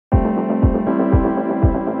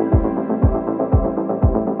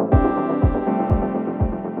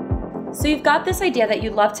So you've got this idea that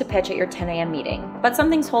you'd love to pitch at your 10 a.m. meeting, but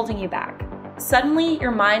something's holding you back. Suddenly,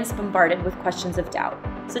 your mind's bombarded with questions of doubt,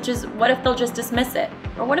 such as what if they'll just dismiss it?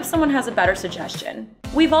 Or what if someone has a better suggestion?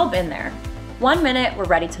 We've all been there. 1 minute, we're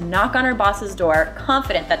ready to knock on our boss's door,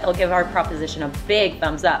 confident that they'll give our proposition a big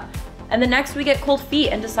thumbs up. And the next we get cold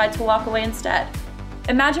feet and decide to walk away instead.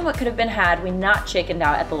 Imagine what could have been had we not chickened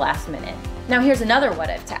out at the last minute. Now here's another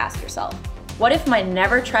what if to ask yourself. What if my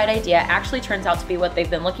never tried idea actually turns out to be what they've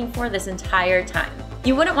been looking for this entire time?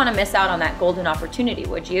 You wouldn't want to miss out on that golden opportunity,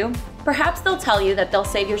 would you? Perhaps they'll tell you that they'll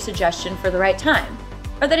save your suggestion for the right time,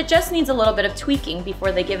 or that it just needs a little bit of tweaking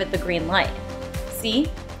before they give it the green light. See?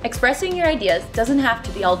 Expressing your ideas doesn't have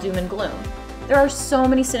to be all doom and gloom. There are so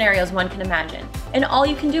many scenarios one can imagine, and all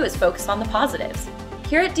you can do is focus on the positives.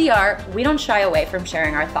 Here at DR, we don't shy away from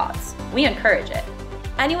sharing our thoughts. We encourage it.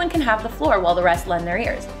 Anyone can have the floor while the rest lend their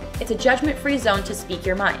ears. It's a judgment-free zone to speak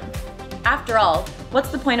your mind. After all,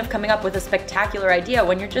 what's the point of coming up with a spectacular idea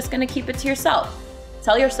when you're just going to keep it to yourself?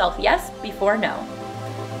 Tell yourself yes before no.